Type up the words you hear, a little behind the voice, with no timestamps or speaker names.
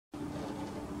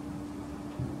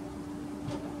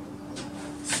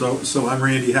So I'm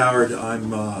Randy Howard. I'm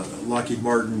Lockheed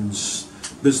Martin's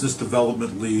business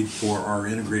development lead for our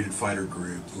integrated fighter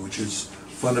group, which is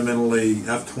fundamentally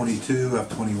F-22,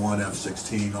 F-21,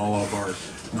 F-16, all of our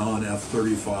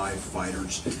non-F-35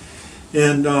 fighters.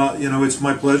 And it's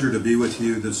my pleasure to be with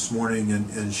you this morning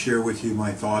and share with you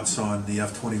my thoughts on the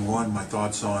F-21, my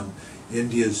thoughts on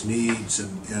India's needs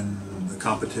and the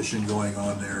competition going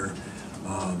on there.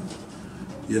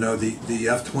 The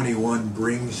F-21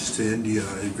 brings to India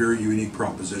a very unique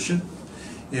proposition,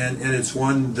 and it's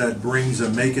one that brings a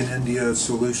Make in India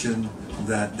solution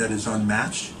that is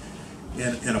unmatched,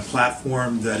 and a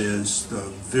platform that is the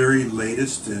very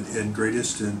latest and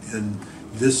greatest in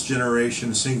this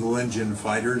generation single-engine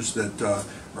fighters that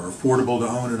are affordable to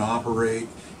own and operate,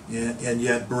 and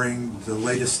yet bring the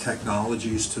latest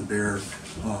technologies to bear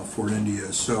for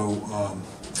India. So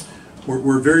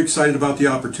we're very excited about the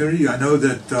opportunity. I know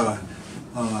that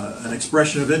an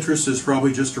expression of interest is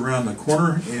probably just around the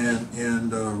corner,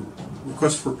 and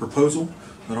request for proposal,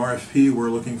 an RFP.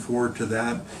 We're looking forward to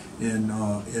that in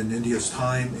India's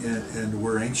time, and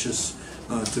we're anxious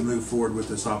to move forward with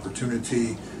this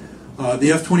opportunity.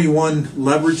 The F-21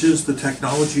 leverages the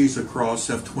technologies across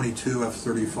F-22,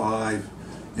 F-35,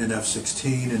 and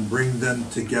F-16 and bring them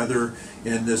together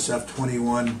in this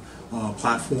F-21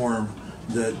 platform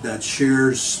that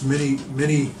shares many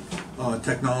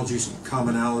technologies and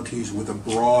commonalities with a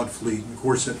broad fleet. And of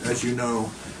course, as you know,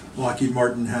 Lockheed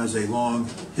Martin has a long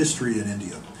history in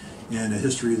India, and a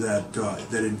history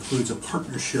that includes a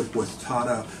partnership with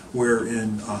Tata, where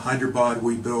in Hyderabad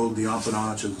we build the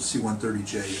empennage of the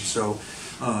C-130J. And so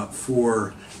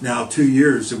for now 2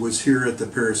 years, it was here at the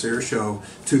Paris Air Show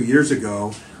 2 years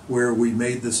ago where we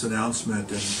made this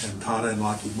announcement, and Tata and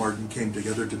Lockheed Martin came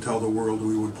together to tell the world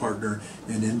we would partner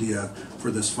in India for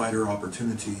this fighter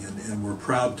opportunity, and we're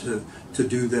proud to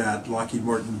do that. Lockheed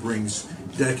Martin brings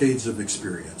decades of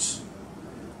experience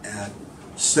at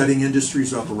setting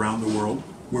industries up around the world,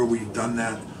 where we've done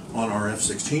that on our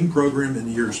F-16 program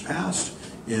in years past,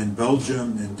 in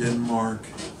Belgium, in Denmark,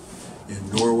 in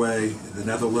Norway, in the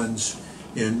Netherlands,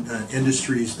 in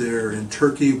industries there in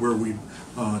Turkey, where we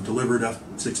delivered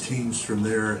F-16s from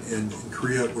there, and in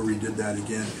Korea, where we did that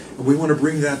again. And we want to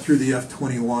bring that through the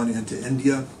F-21 into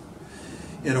India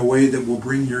in a way that will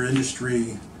bring your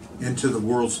industry into the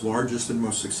world's largest and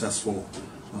most successful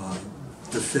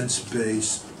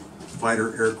defense-based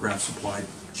fighter aircraft supply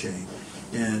chain.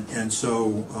 And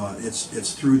so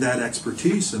it's through that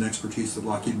expertise, an expertise that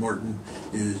Lockheed Martin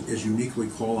is uniquely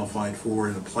qualified for,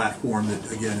 in a platform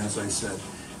that, again, as I said,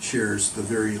 shares the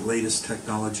very latest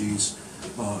technologies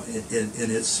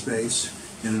in its space,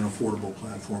 in an affordable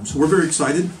platform. So we're very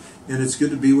excited, and it's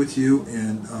good to be with you,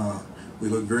 and we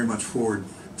look very much forward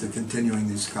to continuing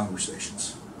these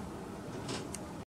conversations.